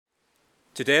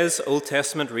Today's Old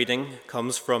Testament reading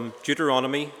comes from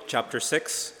Deuteronomy chapter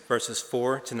 6, verses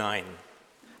 4 to 9,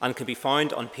 and can be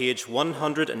found on page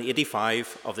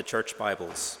 185 of the Church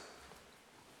Bibles.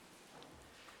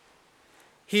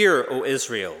 Hear, O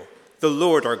Israel, the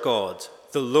Lord our God,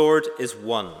 the Lord is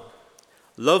one.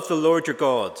 Love the Lord your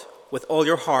God with all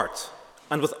your heart,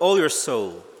 and with all your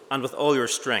soul, and with all your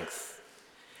strength.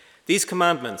 These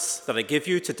commandments that I give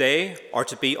you today are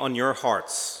to be on your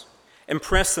hearts.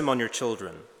 Impress them on your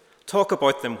children. Talk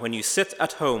about them when you sit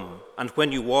at home and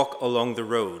when you walk along the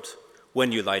road,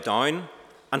 when you lie down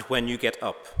and when you get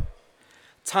up.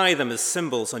 Tie them as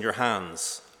symbols on your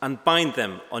hands and bind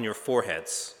them on your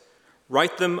foreheads.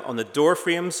 Write them on the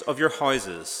doorframes of your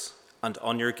houses and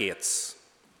on your gates.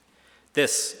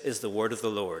 This is the word of the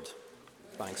Lord.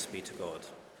 Thanks be to God.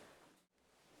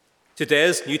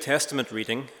 Today's New Testament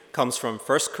reading comes from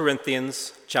 1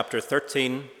 Corinthians chapter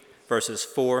 13, verses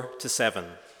 4 to 7,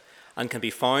 and can be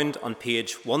found on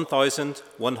page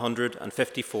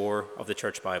 1154 of the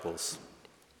Church Bibles.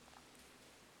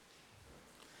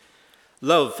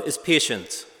 Love is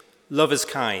patient, love is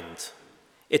kind.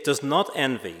 It does not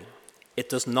envy, it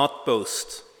does not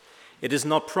boast, it is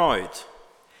not proud,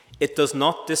 it does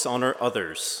not dishonor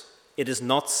others, it is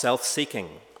not self-seeking,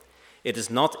 it is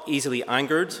not easily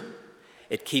angered,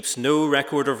 it keeps no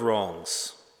record of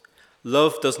wrongs.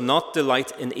 Love does not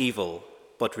delight in evil,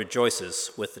 but rejoices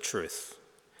with the truth.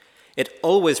 It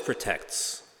always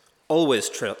protects, always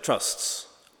trusts,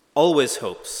 always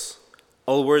hopes,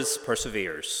 always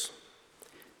perseveres.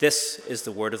 This is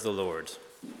the word of the Lord.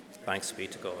 Thanks be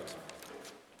to God.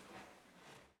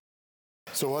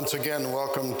 So once again,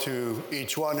 welcome to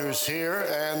each one who's here,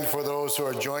 and for those who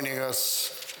are joining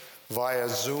us via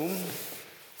Zoom,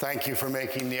 thank you for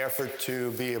making the effort to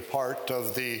be a part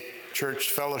of the church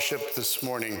fellowship this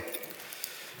morning.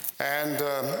 And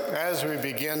as we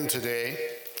begin today,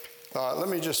 let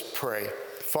me just pray.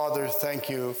 Father, thank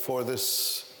you for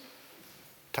this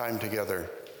time together.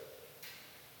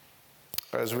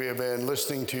 As we have been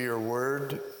listening to your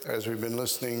word, as we've been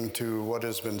listening to what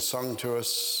has been sung to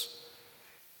us,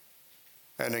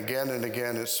 and again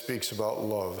it speaks about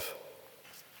love.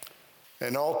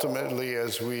 And ultimately,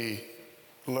 as we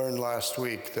learned last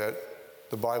week, that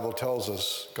the Bible tells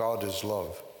us God is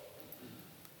love.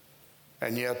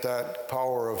 And yet that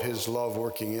power of his love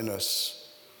working in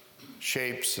us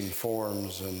shapes and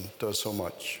forms and does so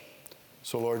much.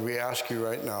 So Lord, we ask you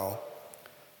right now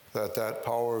that that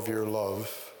power of your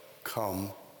love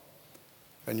come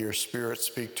and your Spirit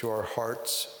speak to our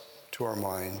hearts, to our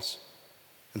minds,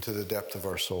 and to the depth of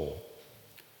our soul.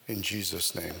 In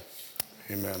Jesus' name,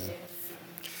 amen.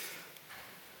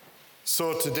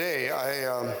 So today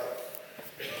I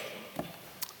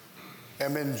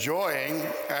am enjoying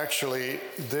actually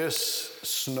this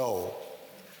snow.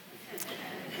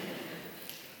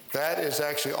 That is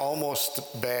actually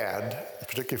almost bad,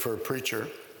 particularly for a preacher.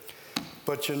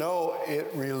 But you know, it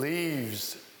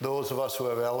relieves those of us who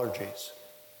have allergies.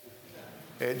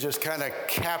 It just kind of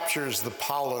captures the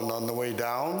pollen on the way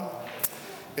down.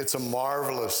 It's a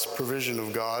marvelous provision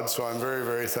of God, so I'm very,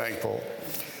 very thankful.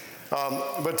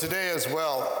 But today as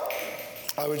well,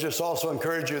 I would just also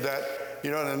encourage you that,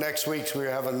 in the next weeks we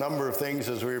have a number of things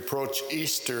as we approach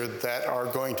Easter that are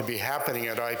going to be happening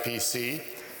at IPC.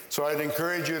 So I'd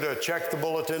encourage you to check the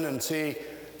bulletin and see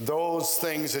those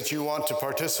things that you want to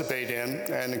participate in,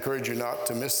 and encourage you not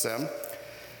to miss them.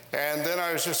 And then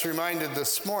I was just reminded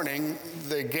this morning,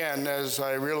 again, as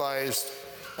I realized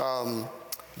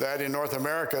that in North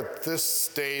America, this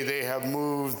day they have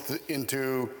moved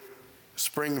into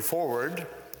spring forward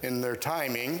in their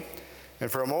timing.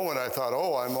 And for a moment I thought,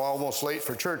 I'm almost late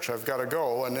for church, I've got to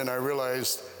go. And then I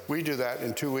realized we do that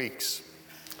in 2 weeks.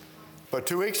 But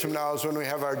 2 weeks from now is when we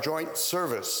have our joint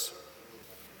service.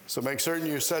 So make certain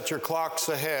you set your clocks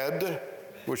ahead,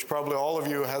 which probably all of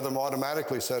you have them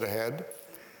automatically set ahead,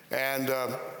 and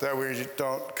that we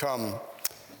don't come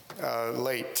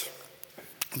late.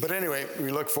 But anyway,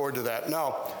 we look forward to that.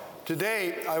 Now,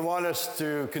 today I want us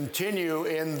to continue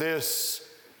in this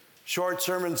short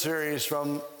sermon series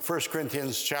from 1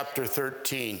 Corinthians chapter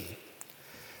 13.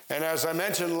 And as I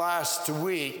mentioned last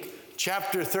week,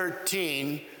 chapter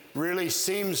 13 really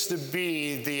seems to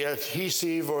be the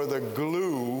adhesive or the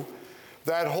glue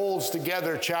that holds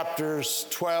together chapters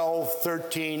 12,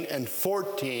 13, and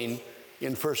 14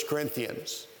 in 1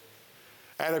 Corinthians.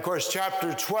 And of course,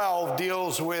 chapter 12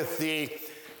 deals with the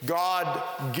God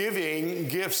giving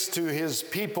gifts to his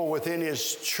people within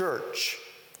his church.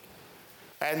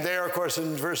 And there, of course,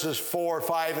 in verses 4,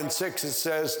 5, and 6, it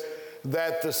says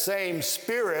that the same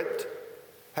Spirit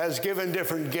has given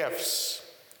different gifts,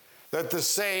 that the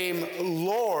same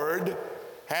Lord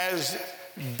has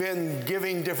been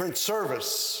giving different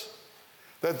service.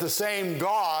 That the same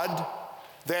God,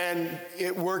 then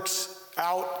it works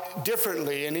out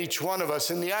differently in each one of us.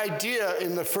 And the idea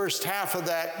in the first half of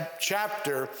that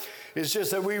chapter is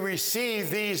just that we receive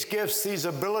these gifts, these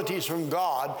abilities from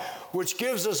God, which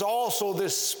gives us also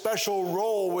this special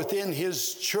role within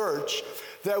His church,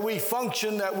 that we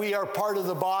function, that we are part of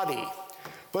the body.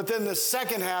 But then the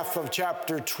second half of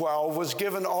chapter 12 was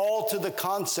given all to the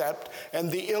concept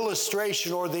and the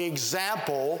illustration or the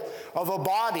example of a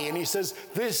body. And he says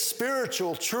this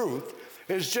spiritual truth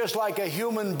is just like a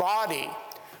human body,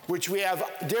 which we have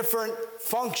different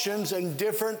functions and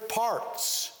different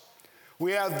parts.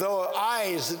 We have the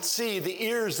eyes that see, the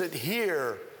ears that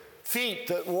hear, feet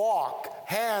that walk,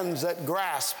 hands that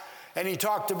grasp. And he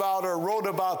talked about or wrote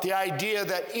about the idea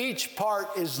that each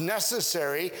part is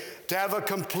necessary to have a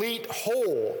complete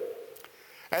whole.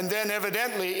 And then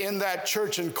evidently in that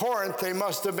church in Corinth, they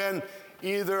must have been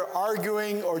either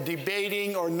arguing or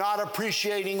debating or not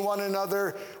appreciating one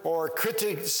another or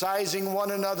criticizing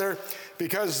one another,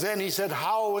 because then he said,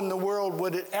 how in the world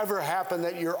would it ever happen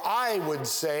that your eye would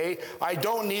say, I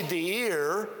don't need the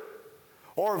ear,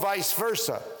 or vice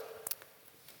versa?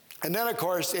 And then, of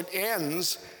course, it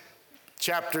ends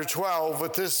chapter 12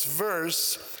 with this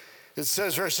verse. It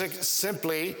says very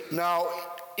simply, now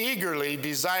eagerly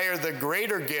desire the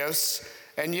greater gifts,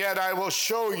 and yet I will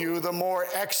show you the more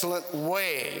excellent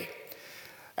way.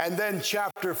 And then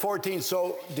chapter 14,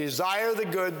 so desire the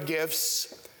good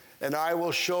gifts, and I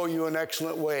will show you an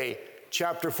excellent way.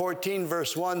 Chapter 14,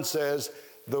 verse 1 says,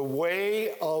 the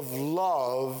way of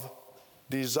love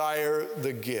desire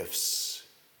the gifts.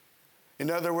 In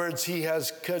other words, he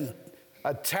has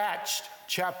attached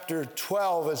chapter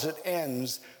 12 as it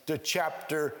ends to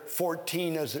chapter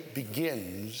 14 as it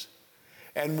begins.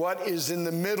 And what is in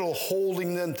the middle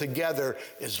holding them together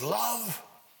is love.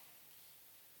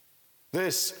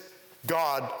 This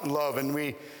God love. And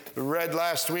we read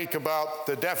last week about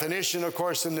the definition, of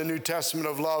course, in the New Testament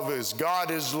of love is God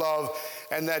is love,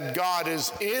 and that God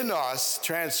is in us,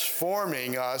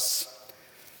 transforming us,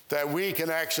 that we can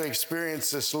actually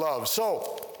experience this love.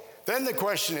 So then the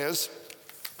question is,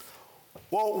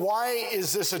 well, why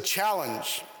is this a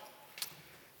challenge?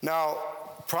 Now,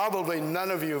 probably none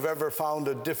of you have ever found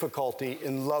a difficulty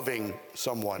in loving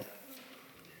someone.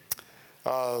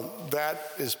 That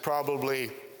is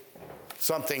probably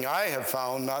something I have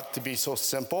found not to be so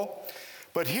simple.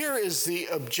 But here is the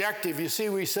objective. You see,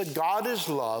 we said God is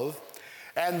love,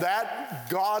 and that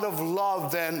God of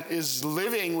love then is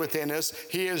living within us.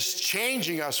 He is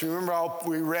changing us. Remember how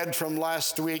we read from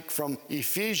last week from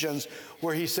Ephesians,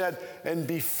 where he said, and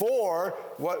before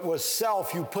what was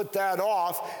self, you put that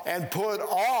off and put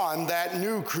on that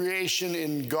new creation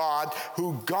in God,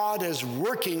 who God is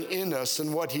working in us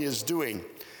and what he is doing.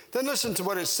 Then listen to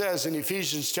what it says in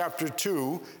Ephesians chapter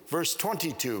 2, verse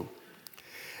 22.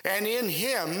 And in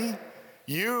him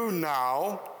you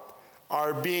now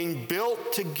are being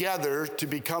built together to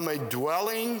become a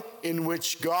dwelling in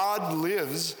which God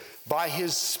lives by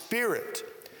his Spirit.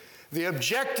 The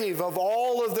objective of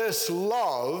all of this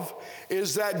love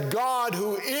is that God,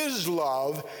 who is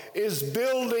love, is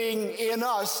building in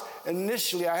us.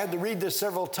 Initially, I had to read this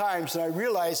several times, and I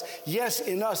realized, yes,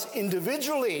 in us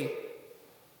individually,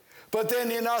 but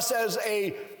then in us as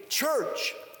a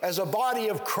church, as a body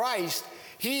of Christ,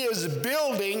 he is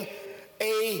building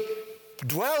a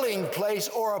dwelling place,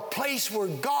 or a place where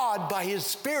God, by his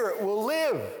Spirit, will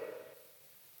live.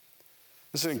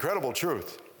 This is an incredible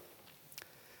truth.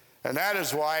 And that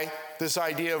is why this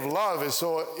idea of love is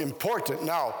so important.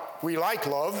 Now, we like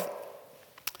love.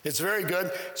 It's very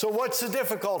good. So what's the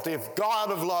difficulty? If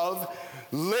God of love,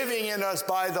 living in us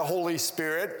by the Holy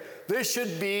Spirit, this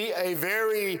should be a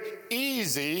very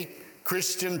easy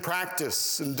Christian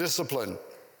practice and discipline.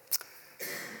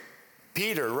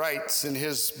 Peter writes in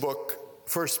his book,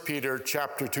 1 Peter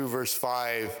chapter 2, verse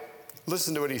 5.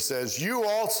 Listen to what he says. You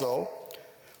also,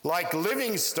 like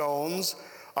living stones,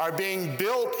 are being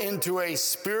built into a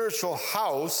spiritual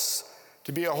house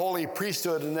to be a holy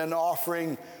priesthood, and then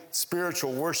offering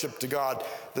spiritual worship to God.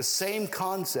 The same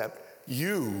concept.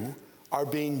 You are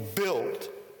being built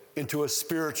into a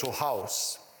spiritual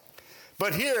house.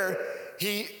 But here,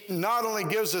 he not only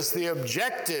gives us the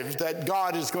objective that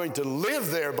God is going to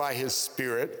live there by his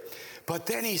Spirit, but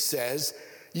then he says,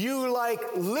 you like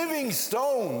living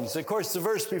stones. Of course, the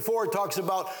verse before talks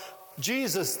about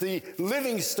Jesus, the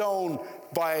living stone,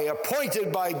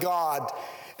 appointed by God.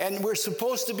 And we're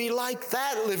supposed to be like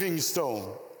that living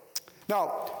stone.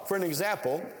 Now, for an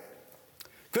example,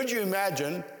 could you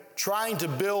imagine trying to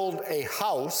build a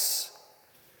house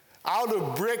out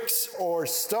of bricks or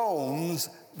stones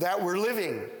that were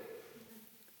living.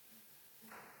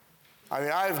 I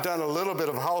mean, I've done a little bit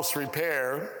of house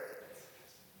repair,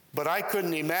 but I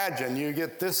couldn't imagine. You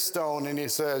get this stone, and he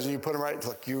says, and you put him right,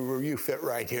 look, you fit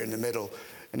right here in the middle.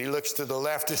 And he looks to the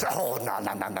left and says, oh, no,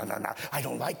 I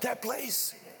don't like that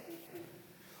place.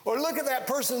 Or look at that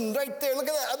person right there. Look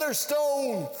at that other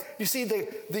stone. You see,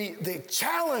 the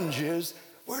challenges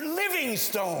were living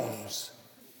stones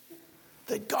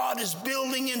that God is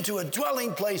building into a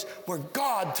dwelling place where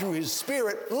God, through his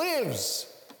Spirit, lives.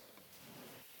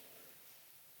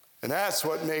 And that's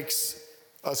what makes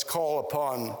us call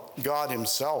upon God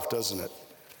himself, doesn't it?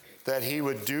 That he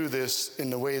would do this in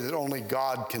the way that only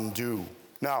God can do.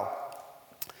 Now,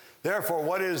 therefore,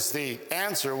 what is the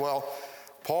answer? Well,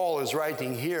 Paul is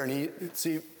writing here, and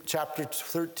see chapter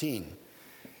 13.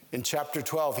 In chapter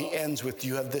 12, he ends with,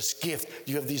 you have this gift,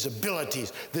 you have these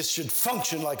abilities, this should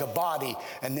function like a body.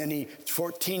 And then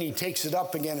 14, he takes it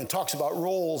up again and talks about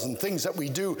roles and things that we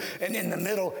do. And in the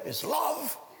middle is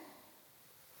love.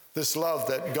 This love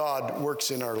that God works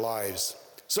in our lives.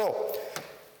 So,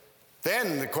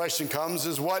 then the question comes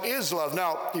is, what is love?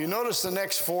 Now, you notice the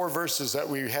next 4 verses that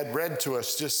we had read to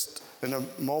us just in a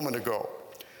moment ago.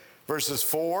 Verses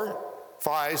 4,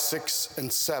 5, 6,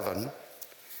 and 7.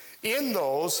 In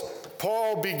those,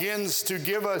 Paul begins to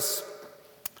give us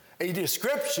a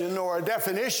description or a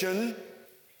definition.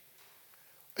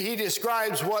 He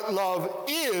describes what love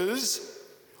is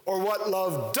or what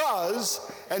love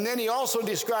does, and then he also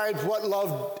describes what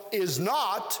love is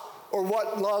not or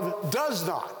what love does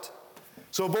not.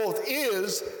 So both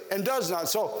is and does not.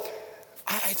 So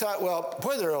I thought, well,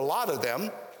 boy, there are a lot of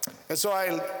them. And so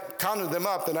I counted them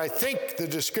up, and I think the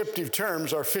descriptive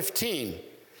terms are 15.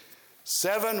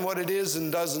 7, what it is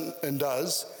and doesn't and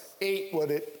does. 8, what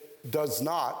it does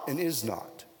not and is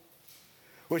not.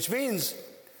 Which means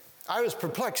I was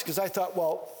perplexed because I thought,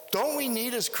 well, don't we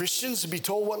need as Christians to be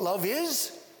told what love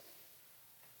is?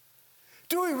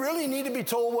 Do we really need to be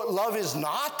told what love is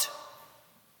not?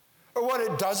 Or what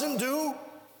it doesn't do?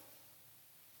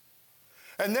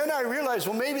 And then I realized,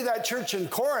 well, maybe that church in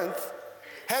Corinth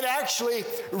had actually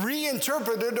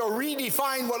reinterpreted or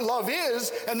redefined what love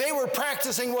is, and they were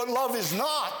practicing what love is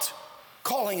not,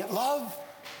 calling it love.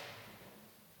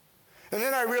 And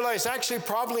then I realized, actually,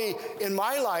 probably in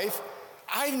my life,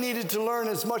 I needed to learn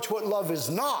as much what love is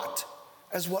not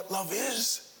as what love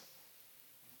is.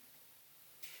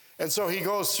 And so he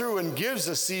goes through and gives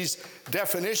us these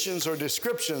definitions or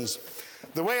descriptions.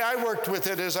 The way I worked with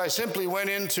it is I simply went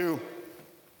into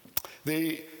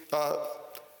the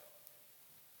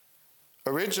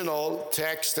original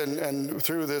text and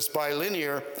through this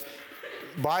bilinear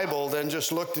Bible, then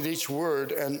just looked at each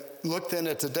word and looked then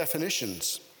at the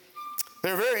definitions.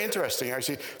 They're very interesting,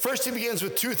 actually. First, he begins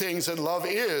with 2 things that love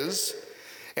is.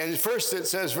 And first, it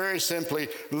says very simply,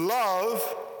 love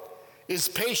is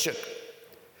patient.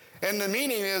 And the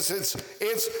meaning is,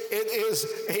 it is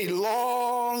a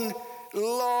long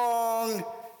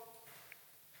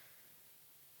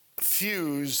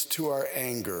fuse to our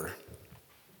anger.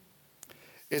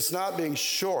 It's not being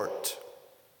short,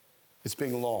 it's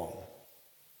being long.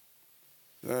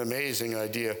 An amazing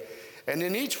idea. And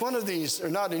in each one of these, or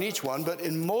not in each one, but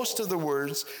in most of the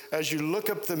words, as you look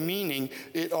up the meaning,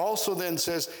 it also then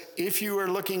says, if you are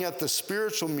looking at the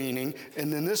spiritual meaning,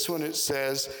 and in this one it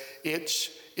says,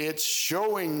 it's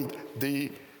showing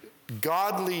the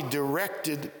godly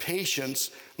directed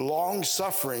patience,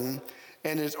 long-suffering,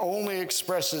 and it only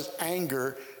expresses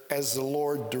anger as the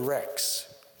Lord directs.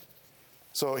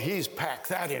 So he's packed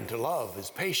that into love, is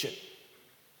patient.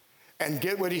 And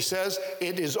get what he says?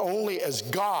 It is only as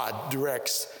God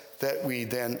directs that we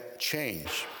then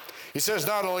change. He says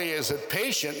not only is it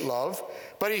patient love,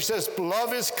 but he says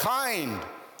love is kind.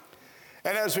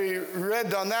 And as we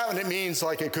read on that one, it means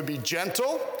like it could be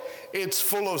gentle. It's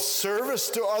full of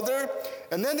service to other.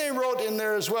 And then they wrote in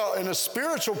there as well, in a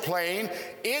spiritual plane,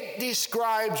 it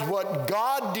describes what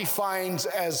God defines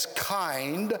as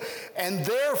kind and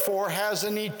therefore has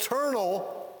an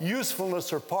eternal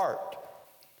usefulness or part.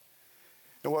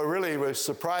 And what really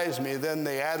surprised me, then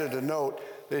they added a note.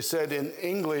 They said in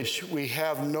English, we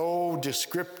have no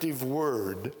descriptive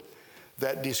word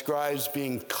that describes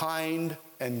being kind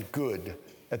and good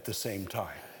at the same time.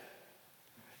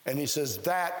 And he says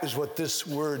that is what this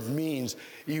word means.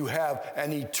 You have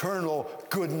an eternal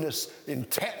goodness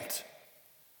intent.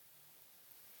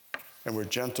 And we're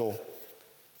gentle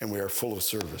and we are full of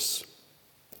service.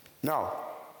 Now,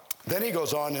 then he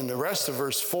goes on in the rest of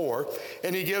verse 4,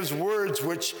 and he gives words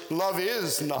which love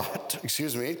is not,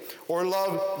 or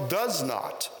love does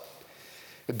not.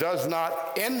 It does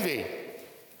not envy.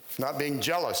 not being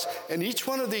jealous. And each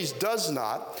one of these does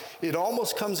not. It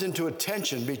almost comes into a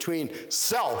tension between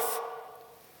self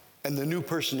and the new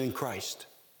person in Christ.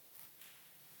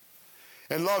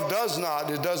 And love does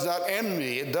not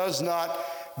envy. It does not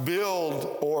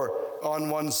build or on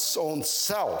one's own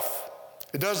self.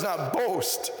 It does not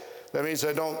boast. That means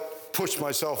I don't push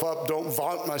myself up, don't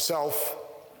vaunt myself.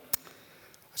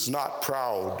 It's not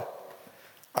proud.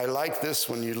 I like this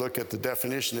when you look at the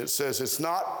definition. It says it's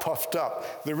not puffed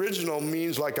up. The original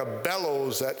means like a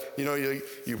bellows that,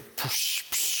 you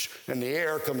push, and the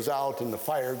air comes out and the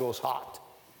fire goes hot.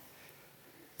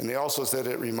 And they also said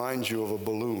it reminds you of a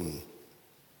balloon.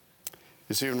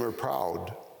 You see, when we're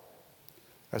proud,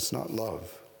 that's not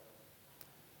love,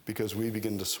 because we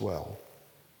begin to swell.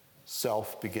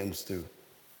 Self begins to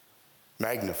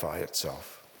magnify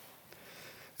itself.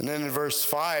 And then in verse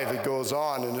 5, it goes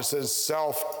on and it says,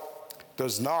 self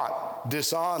does not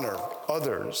dishonor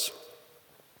others.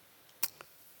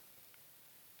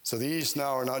 So these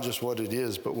now are not just what it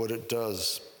is, but what it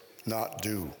does not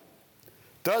do.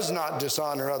 Does not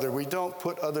dishonor others. We don't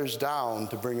put others down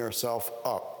to bring ourselves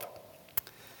up.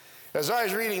 As I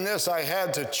was reading this, I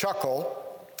had to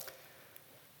chuckle.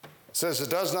 It says it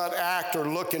does not act or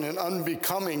look in an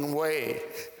unbecoming way.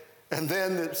 And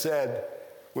then it said,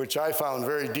 which I found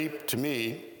very deep to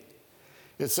me,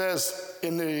 it says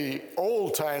in the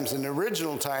old times, in the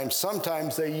original times,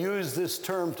 sometimes they use this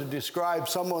term to describe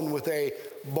someone with a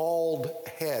bald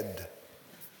head.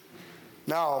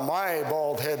 Now, my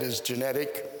bald head is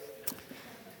genetic.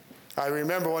 I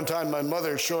remember one time my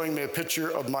mother showing me a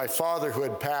picture of my father who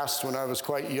had passed when I was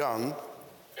quite young,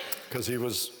 because he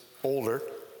was older.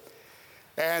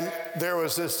 And there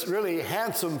was this really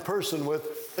handsome person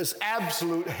with this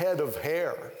absolute head of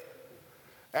hair.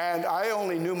 And I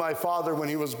only knew my father when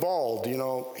he was bald.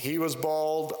 He was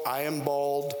bald, I am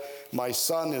bald, my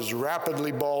son is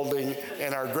rapidly balding,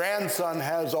 and our grandson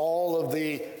has all of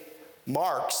the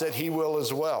marks that he will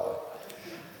as well.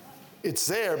 It's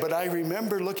there, but I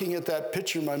remember looking at that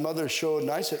picture my mother showed, and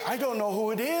I said, I don't know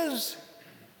who it is.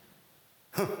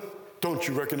 Don't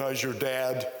you recognize your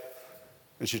dad?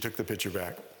 And she took the picture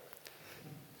back.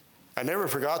 I never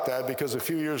forgot that, because a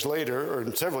few years later,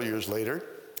 or several years later,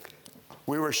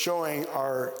 we were showing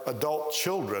our adult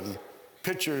children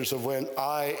pictures of when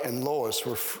I and Lois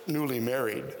were newly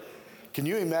married. Can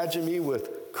you imagine me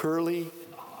with curly,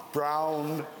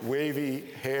 brown, wavy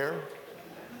hair?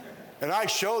 And I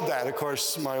showed that. Of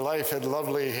course, my wife had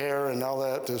lovely hair and all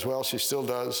that as well. She still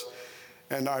does.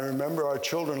 And I remember our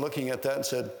children looking at that and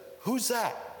said, who's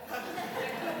that?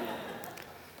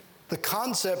 The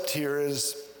concept here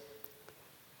is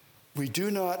we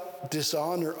do not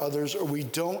dishonor others, or we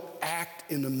don't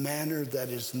act in a manner that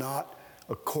is not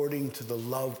according to the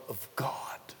love of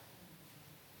God.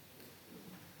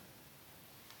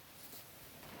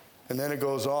 And then it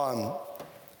goes on.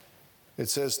 It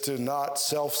says to not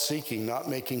self-seeking, not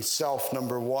making self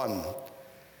number one,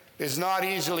 is not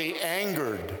easily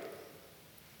angered.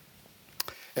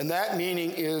 And that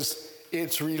meaning is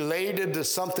it's related to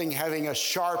something having a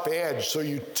sharp edge, so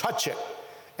you touch it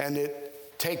and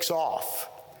it takes off,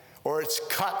 or it's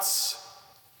cuts.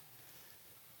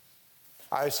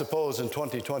 I suppose in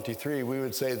 2023 we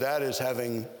would say that is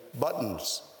having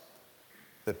buttons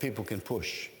that people can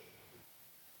push.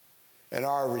 And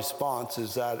our response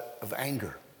is that of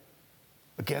anger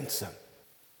against them.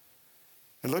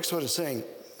 And look what it's saying.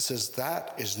 It says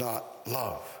that is not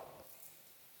love.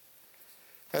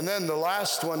 And then the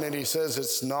last one that he says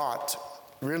it's not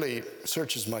really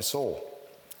searches my soul.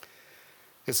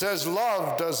 It says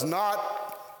love does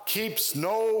not, keeps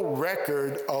no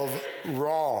record of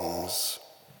wrongs.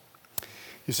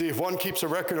 You see, if one keeps a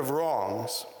record of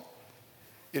wrongs,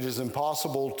 it is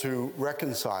impossible to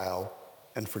reconcile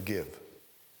and forgive.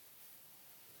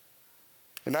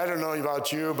 And I don't know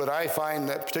about you, but I find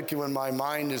that particularly when my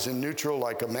mind is in neutral,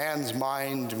 like a man's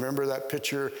mind, remember that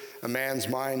picture? A man's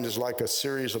mind is like a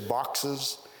series of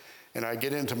boxes, and I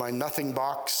get into my nothing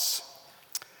box,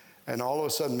 and all of a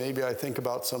sudden maybe I think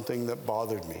about something that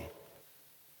bothered me.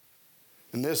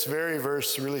 And this very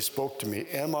verse really spoke to me.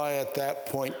 Am I at that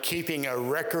point keeping a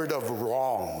record of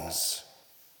wrongs?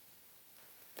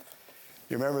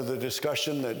 You remember the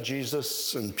discussion that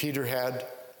Jesus and Peter had?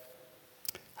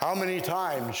 How many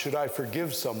times should I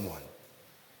forgive someone?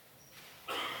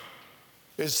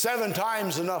 Is 7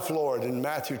 times enough, Lord, in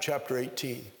Matthew chapter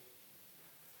 18?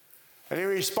 And he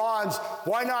responds,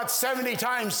 why not 70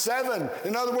 times 7?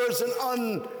 In other words,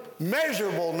 an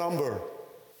unmeasurable number.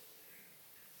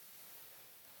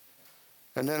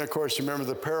 And then, of course, you remember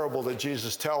the parable that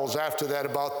Jesus tells after that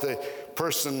about the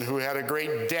person who had a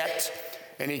great debt.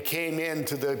 and he came in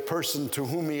to the person to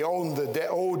whom he owed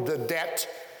the debt,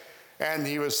 and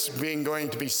he was going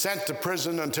to be sent to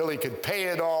prison until he could pay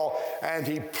it all, and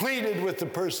he pleaded with the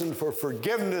person for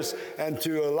forgiveness and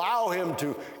to allow him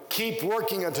to keep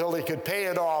working until he could pay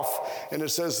it off. And it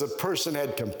says the person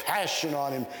had compassion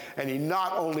on him, and he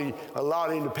not only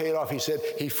allowed him to pay it off, he said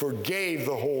he forgave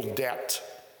the whole debt.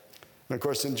 And of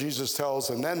course, then Jesus tells,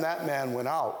 and then that man went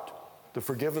out, the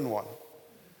forgiven one,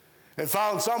 and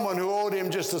found someone who owed him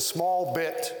just a small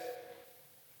bit.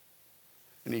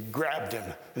 And he grabbed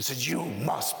him and said, "You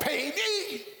must pay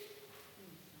me,"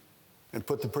 and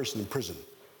put the person in prison.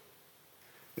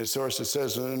 In the source it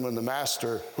says, and then when the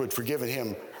master who had forgiven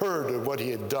him heard of what he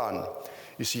had done,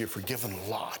 you see, you're forgiven a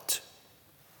lot,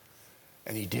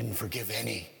 and he didn't forgive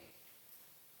any.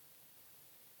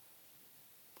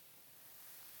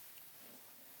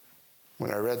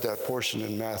 When I read that portion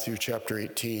in Matthew chapter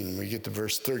 18, we get to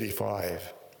verse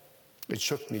 35, it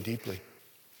shook me deeply.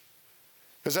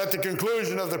 Because at the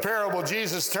conclusion of the parable,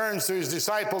 Jesus turns to his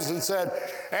disciples and said,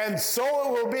 "And so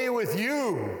it will be with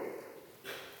you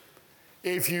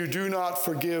if you do not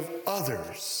forgive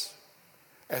others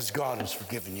as God has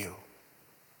forgiven you."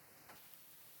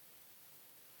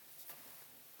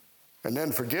 And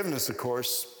then forgiveness, of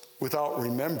course, without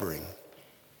remembering.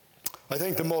 I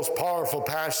think the most powerful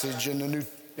passage in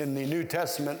the New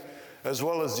Testament, as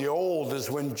well as the Old,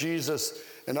 is when Jesus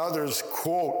and others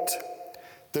quote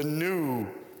the new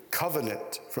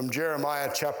covenant from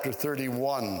Jeremiah chapter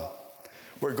 31,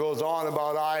 where it goes on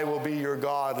about, "I will be your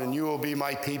God and you will be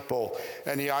my people,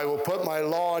 and I will put my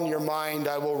law in your mind,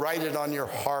 I will write it on your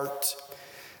heart."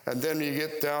 And then you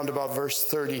get down to about verse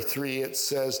 33, it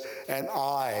says, "And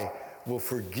I will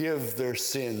forgive their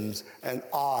sins, and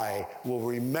I will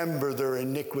remember their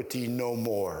iniquity no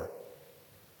more."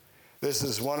 This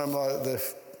is one of the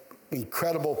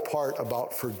incredible part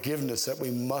about forgiveness that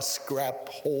we must grab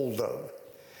hold of.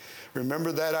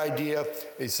 Remember that idea?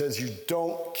 It says you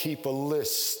don't keep a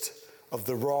list of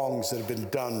the wrongs that have been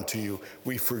done to you.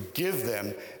 We forgive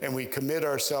them, and we commit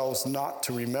ourselves not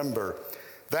to remember.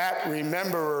 That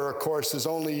rememberer, of course, is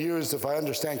only used, if I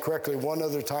understand correctly, one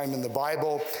other time in the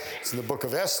Bible. It's in the book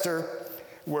of Esther,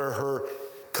 where her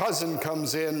cousin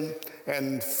comes in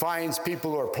and finds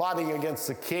people who are plotting against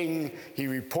the king. He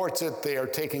reports it, they are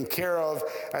taken care of,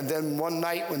 and then one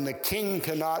night when the king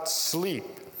cannot sleep,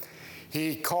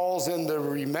 he calls in the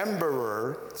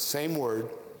rememberer, same word,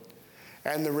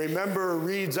 and the rememberer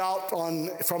reads out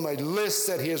from a list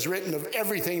that he has written of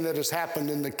everything that has happened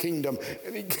in the kingdom.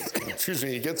 And he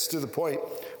gets to the point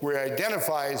where he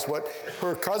identifies what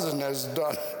her cousin has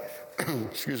done.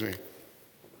 Excuse me.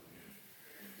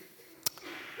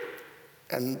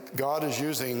 And God is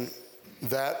using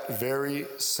that very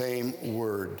same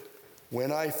word.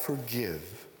 When I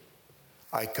forgive,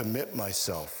 I commit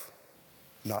myself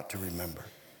not to remember.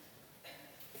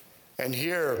 And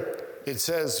here it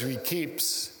says he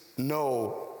keeps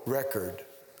no record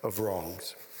of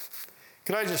wrongs.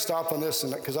 Could I just stop on this?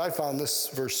 Because I found this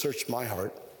verse searched my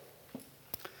heart.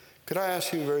 Could I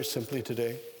ask you very simply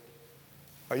today,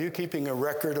 are you keeping a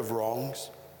record of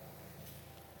wrongs?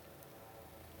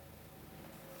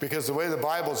 Because the way the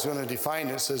Bible is going to define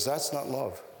it says that's not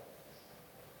love.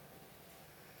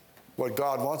 What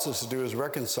God wants us to do is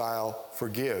reconcile,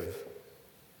 forgive.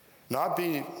 Not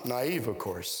be naive, of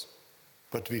course,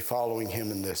 but to be following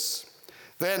him in this.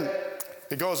 Then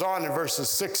it goes on in verses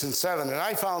 6 and 7. And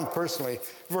I found personally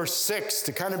verse 6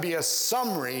 to kind of be a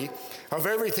summary of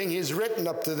everything he's written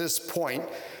up to this point.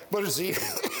 But it's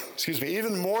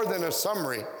even more than a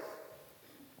summary.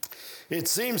 It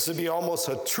seems to be almost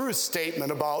a truth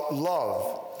statement about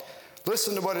love.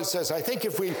 Listen to what it says. I think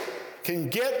if we can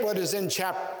get what is in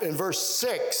verse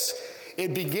 6,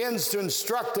 it begins to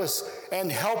instruct us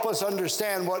and help us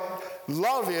understand what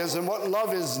love is and what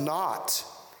love is not.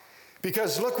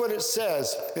 Because look what it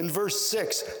says in verse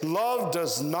 6. Love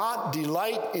does not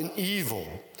delight in evil,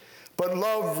 but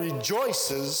love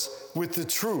rejoices with the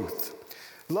truth.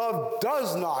 Love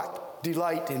does not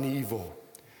delight in evil.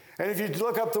 And if you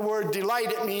look up the word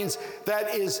delight, it means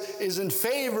that is in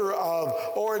favor of,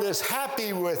 or it is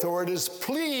happy with, or it is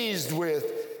pleased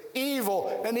with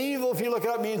evil. And evil, if you look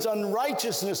it up, means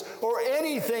unrighteousness or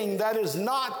anything that is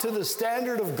not to the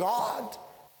standard of God.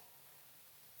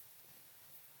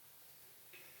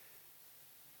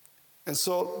 And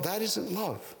so that isn't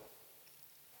love.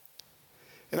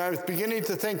 And I was beginning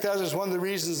to think that is one of the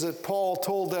reasons that Paul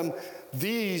told them,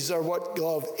 these are what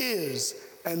love is,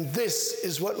 and this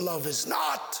is what love is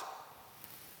not.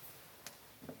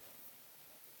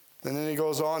 And then he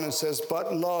goes on and says,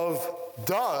 but love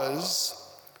does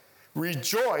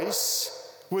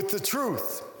rejoice with the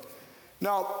truth.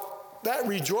 Now, that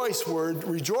rejoice word,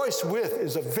 rejoice with,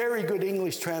 is a very good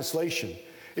English translation.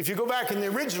 If you go back in the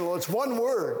original, it's one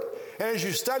word. And as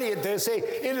you study it, they say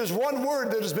it is one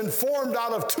word that has been formed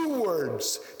out of two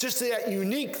words. Just that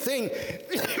unique thing.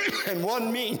 And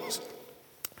one means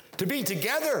to be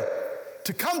together,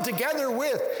 to come together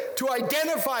with, to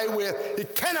identify with.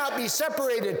 It cannot be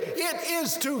separated. It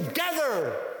is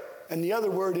together. And the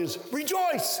other word is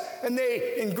rejoice. And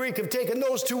they, in Greek, have taken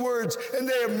those two words and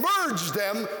they have merged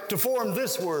them to form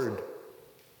this word.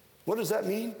 What does that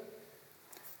mean?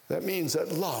 That means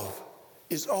that love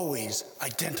is always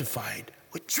identified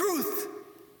with truth.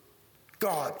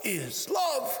 God is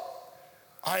love.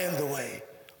 I am the way.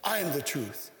 I am the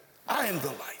truth. I am the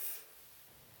life.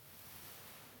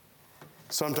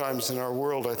 Sometimes in our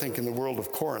world, I think in the world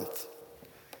of Corinth,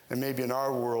 and maybe in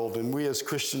our world, and we as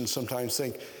Christians sometimes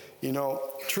think, you know,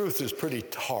 truth is pretty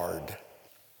hard,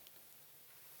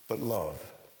 but love.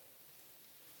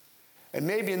 And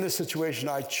maybe in this situation,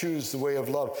 I choose the way of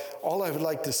love. All I would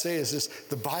like to say is this: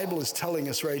 the Bible is telling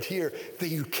us right here that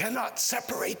you cannot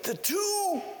separate the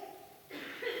two.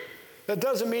 That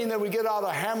doesn't mean that we get out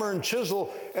a hammer and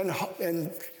chisel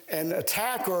and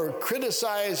attack or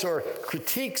criticize or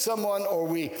critique someone, or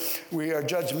we are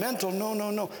judgmental.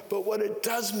 No. But what it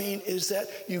does mean is that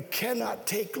you cannot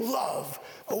take love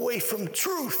away from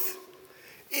truth.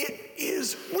 It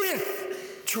is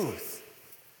with truth.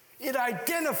 It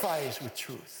identifies with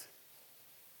truth.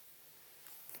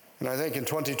 And I think in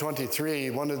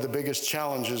 2023, one of the biggest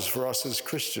challenges for us as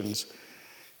Christians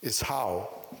is how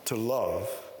to love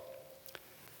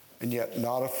and yet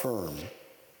not affirm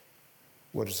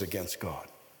what is against God.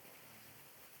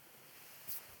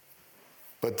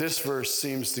 But this verse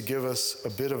seems to give us a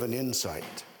bit of an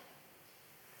insight.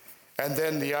 And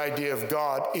then the idea of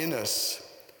God in us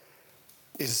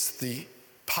is the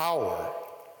power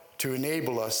to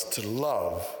enable us to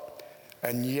love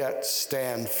and yet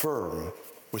stand firm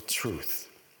with truth.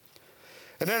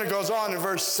 And then it goes on in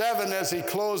verse 7 as he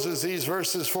closes these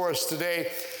verses for us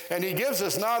today, and he gives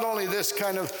us not only this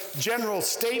kind of general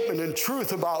statement and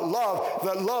truth about love,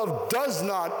 that love does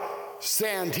not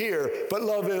stand here, but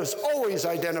love is always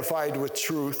identified with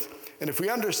truth. And if we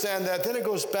understand that, then it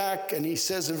goes back and he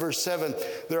says in verse 7,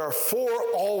 there are four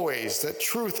always, that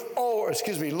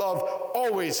love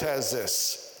always has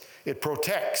this. It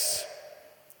protects.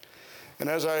 And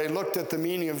as I looked at the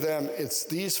meaning of them, it's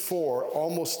these four.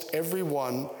 Almost every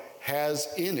one has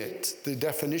in it the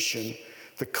definition,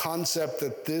 the concept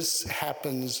that this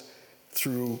happens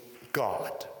through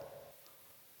God.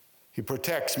 He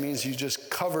protects means you just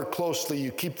cover closely,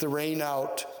 you keep the rain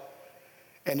out,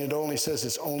 and it only says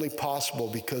it's only possible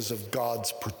because of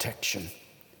God's protection.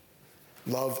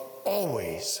 Love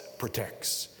always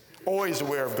protects, always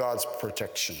aware of God's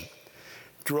protection.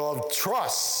 Love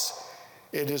trusts.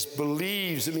 It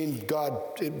believes.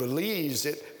 It believes,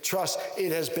 it trusts.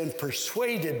 It has been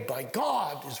persuaded by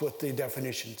God, is what the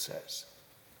definition says.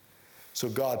 So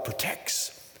God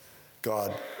protects.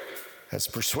 God has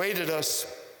persuaded us.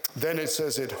 Then it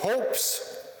says it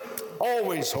hopes,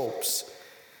 always hopes.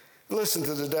 Listen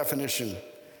to the definition.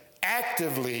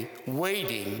 Actively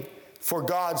waiting for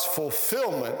God's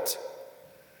fulfillment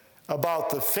about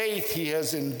the faith he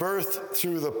has in birth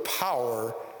through the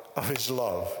power of his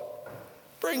love.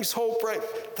 Brings hope, right?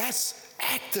 That's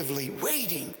actively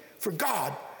waiting for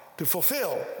God to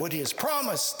fulfill what he has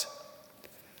promised,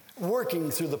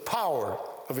 working through the power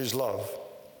of his love.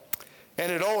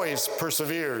 And it always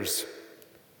perseveres,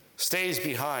 stays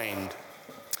behind.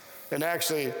 And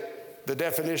actually, the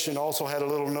definition also had a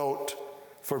little note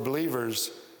for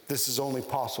believers: this is only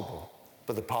possible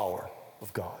by the power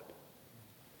of God.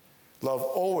 Love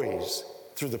always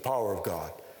through the power of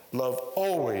God. Love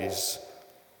always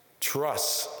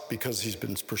trusts because he's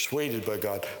been persuaded by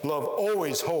God. Love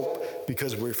always hope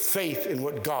because we're faith in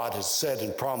what God has said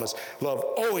and promised. Love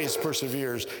always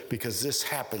perseveres because this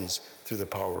happens through the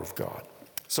power of God.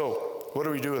 So, what do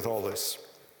we do with all this?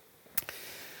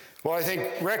 Well, I think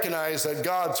recognize that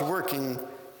God's working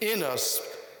in us,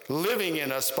 living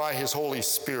in us by his Holy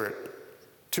Spirit.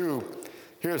 Here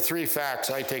are three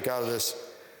facts I take out of this.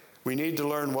 We need to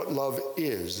learn what love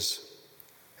is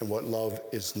and what love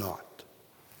is not.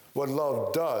 What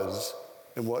love does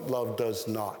and what love does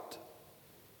not.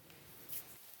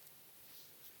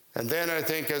 And then I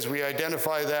think as we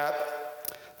identify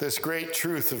that, this great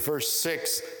truth of verse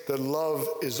 6, that love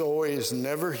is always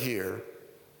never here,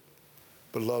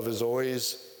 but love is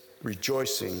always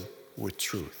rejoicing with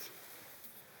truth.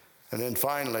 And then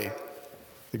finally,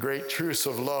 the great truths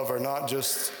of love are not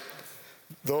just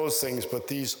those things, but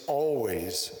these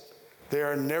always. They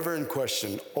are never in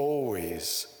question,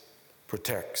 always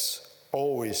protects,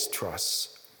 always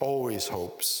trusts, always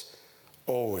hopes,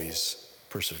 always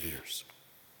perseveres.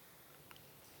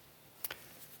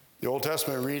 The Old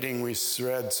Testament reading we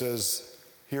read says,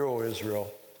 "Hear, O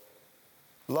Israel,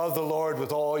 love the Lord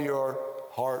with all your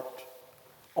heart,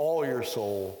 all your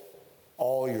soul,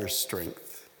 all your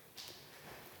strength."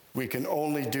 We can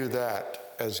only do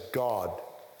that as God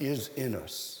is in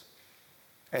us,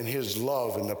 and his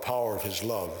love and the power of his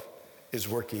love is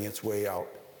working its way out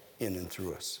in and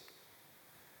through us.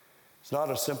 It's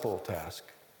not a simple task,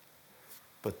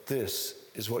 but this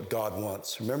is what God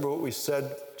wants. Remember what we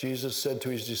said, Jesus said to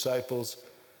his disciples,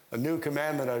 "A new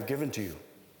commandment I've given to you,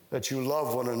 that you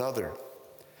love one another."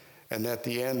 And at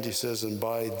the end he says, "And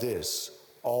by this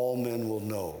all men will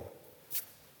know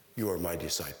you are my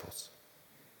disciples."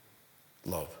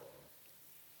 Love.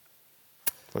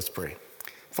 Let's pray.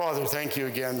 Father, thank you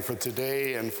again for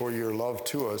today and for your love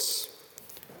to us.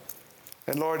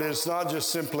 And Lord, it's not just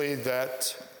simply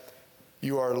that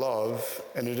you are love,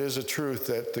 and it is a truth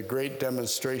that the great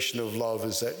demonstration of love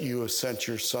is that you have sent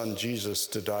your Son Jesus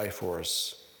to die for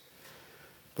us.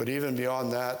 But even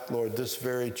beyond that, Lord, this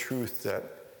very truth that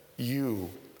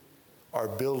you are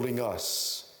building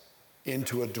us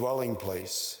into a dwelling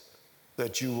place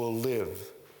that you will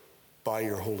live by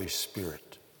your Holy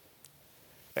Spirit.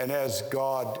 And as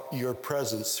God, your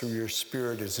presence through your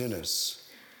Spirit is in us,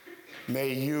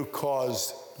 may you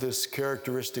cause this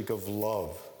characteristic of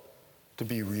love to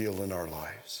be real in our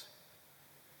lives.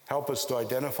 Help us to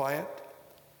identify it.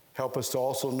 Help us to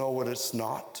also know what it's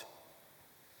not.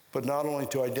 But not only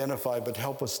to identify, but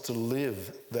help us to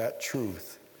live that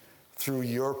truth through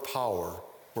your power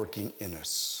working in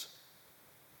us.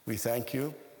 We thank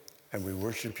you and we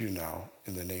worship you now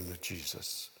in the name of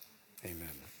Jesus.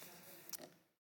 Amen.